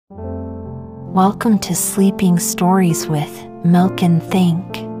Welcome to Sleeping Stories with Milk and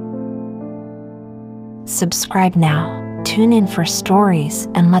Think. Subscribe now, tune in for stories,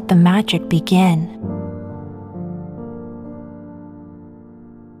 and let the magic begin.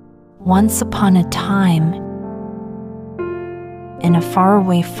 Once upon a time, in a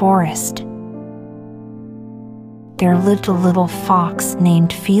faraway forest, there lived a little fox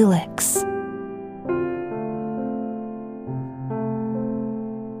named Felix.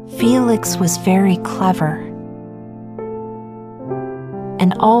 Felix was very clever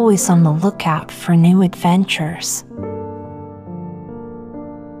and always on the lookout for new adventures.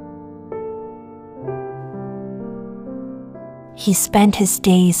 He spent his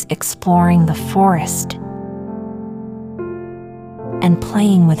days exploring the forest and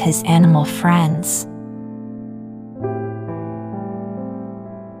playing with his animal friends.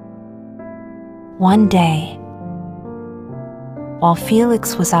 One day, while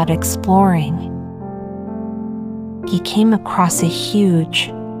Felix was out exploring, he came across a huge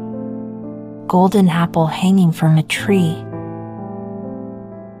golden apple hanging from a tree.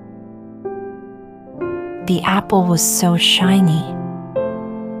 The apple was so shiny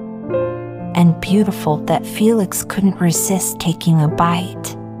and beautiful that Felix couldn't resist taking a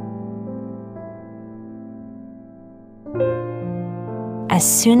bite. As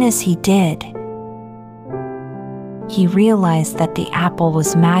soon as he did, he realized that the apple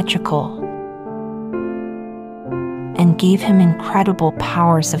was magical and gave him incredible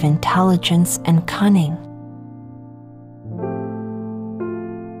powers of intelligence and cunning.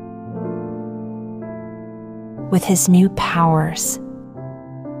 With his new powers,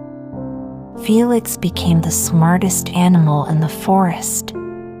 Felix became the smartest animal in the forest.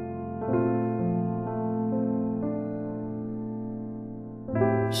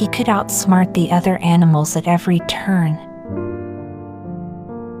 He could outsmart the other animals at every turn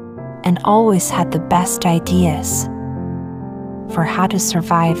and always had the best ideas for how to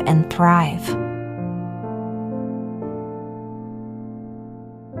survive and thrive.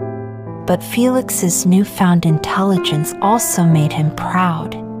 But Felix's newfound intelligence also made him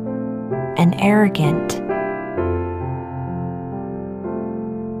proud and arrogant.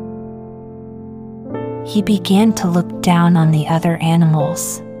 He began to look down on the other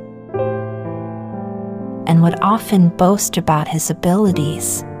animals and would often boast about his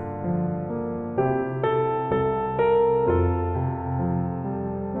abilities.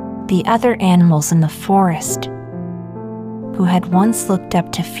 The other animals in the forest, who had once looked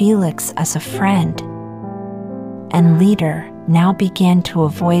up to Felix as a friend and leader, now began to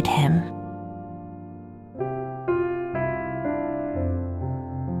avoid him.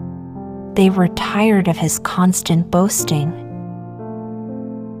 They were tired of his constant boasting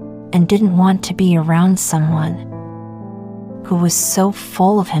and didn't want to be around someone who was so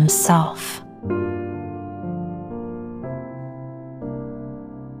full of himself.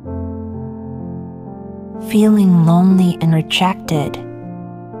 Feeling lonely and rejected,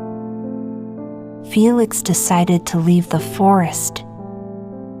 Felix decided to leave the forest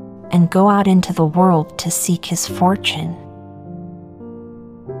and go out into the world to seek his fortune.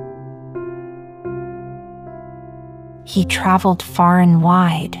 He traveled far and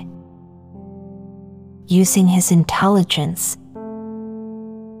wide, using his intelligence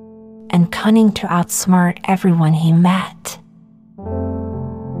and cunning to outsmart everyone he met.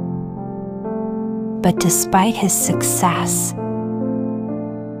 But despite his success,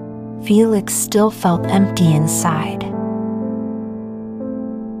 Felix still felt empty inside.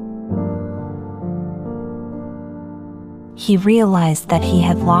 He realized that he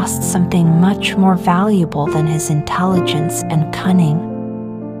had lost something much more valuable than his intelligence and cunning: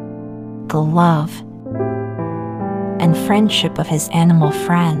 the love and friendship of his animal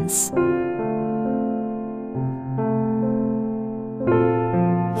friends.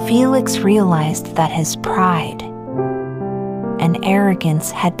 Felix realized that his pride and arrogance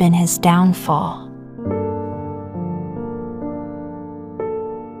had been his downfall.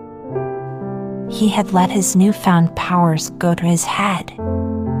 He had let his newfound powers go to his head,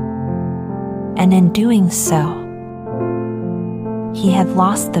 and in doing so, he had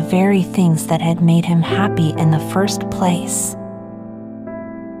lost the very things that had made him happy in the first place.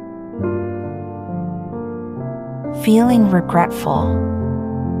 Feeling regretful,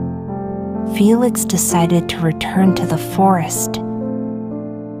 Felix decided to return to the forest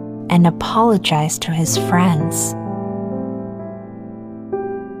and apologize to his friends.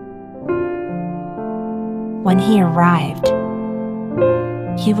 When he arrived,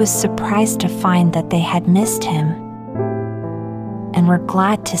 he was surprised to find that they had missed him and were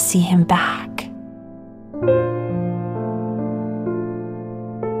glad to see him back.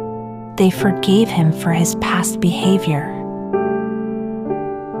 They forgave him for his past behavior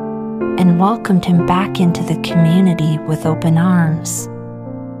and welcomed him back into the community with open arms.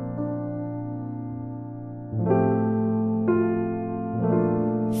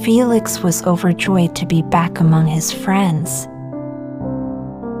 Felix was overjoyed to be back among his friends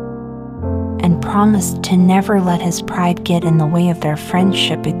and promised to never let his pride get in the way of their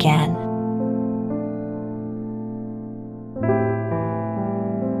friendship again.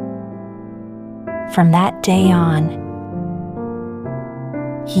 From that day on,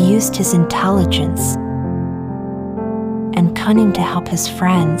 he used his intelligence and cunning to help his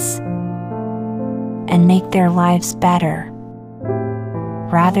friends and make their lives better,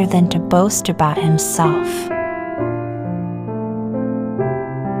 rather than to boast about himself.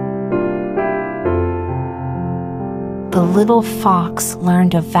 The little fox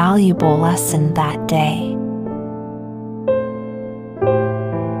learned a valuable lesson that day.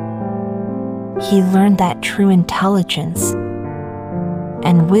 He learned that true intelligence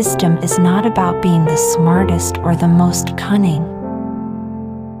and wisdom is not about being the smartest or the most cunning,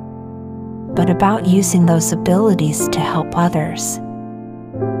 but about using those abilities to help others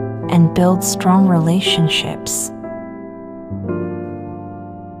and build strong relationships.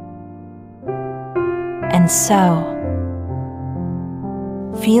 And so,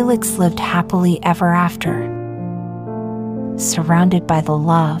 Felix lived happily ever after, surrounded by the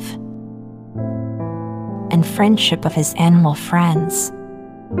love and friendship of his animal friends.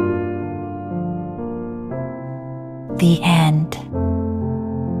 The end.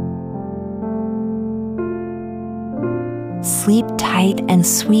 Sleep tight and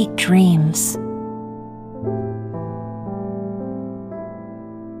sweet dreams.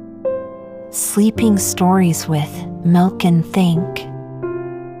 Sleeping Stories with Milk and Think.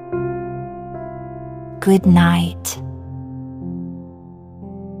 Good night.